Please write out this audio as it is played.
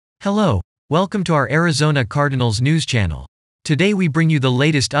Hello, welcome to our Arizona Cardinals news channel. Today we bring you the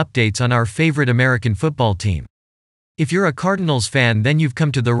latest updates on our favorite American football team. If you're a Cardinals fan, then you've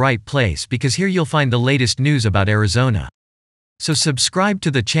come to the right place because here you'll find the latest news about Arizona. So subscribe to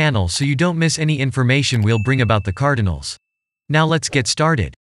the channel so you don't miss any information we'll bring about the Cardinals. Now let's get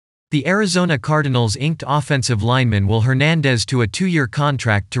started. The Arizona Cardinals inked offensive lineman Will Hernandez to a 2-year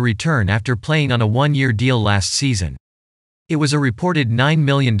contract to return after playing on a 1-year deal last season. It was a reported $9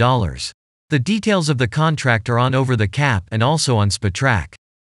 million. The details of the contract are on Over the Cap and also on Spatrack.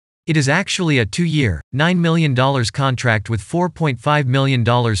 It is actually a 2-year, $9 million contract with $4.5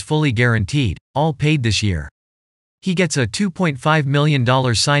 million fully guaranteed, all paid this year. He gets a $2.5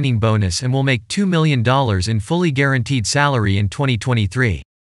 million signing bonus and will make $2 million in fully guaranteed salary in 2023.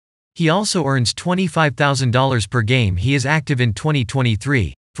 He also earns $25,000 per game he is active in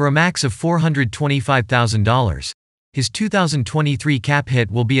 2023, for a max of $425,000. His 2023 cap hit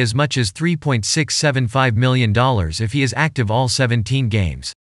will be as much as $3.675 million if he is active all 17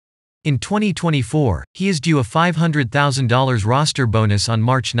 games. In 2024, he is due a $500,000 roster bonus on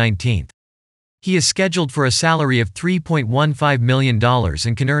March 19. He is scheduled for a salary of $3.15 million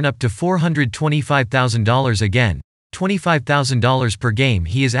and can earn up to $425,000 again, $25,000 per game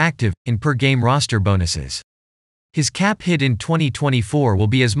he is active, in per-game roster bonuses. His cap hit in 2024 will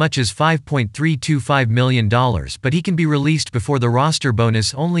be as much as $5.325 million, but he can be released before the roster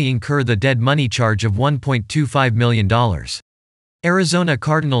bonus only incur the dead money charge of $1.25 million. Arizona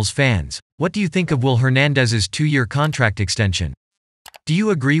Cardinals fans, what do you think of Will Hernandez's 2-year contract extension? Do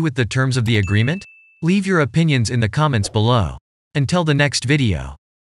you agree with the terms of the agreement? Leave your opinions in the comments below. Until the next video.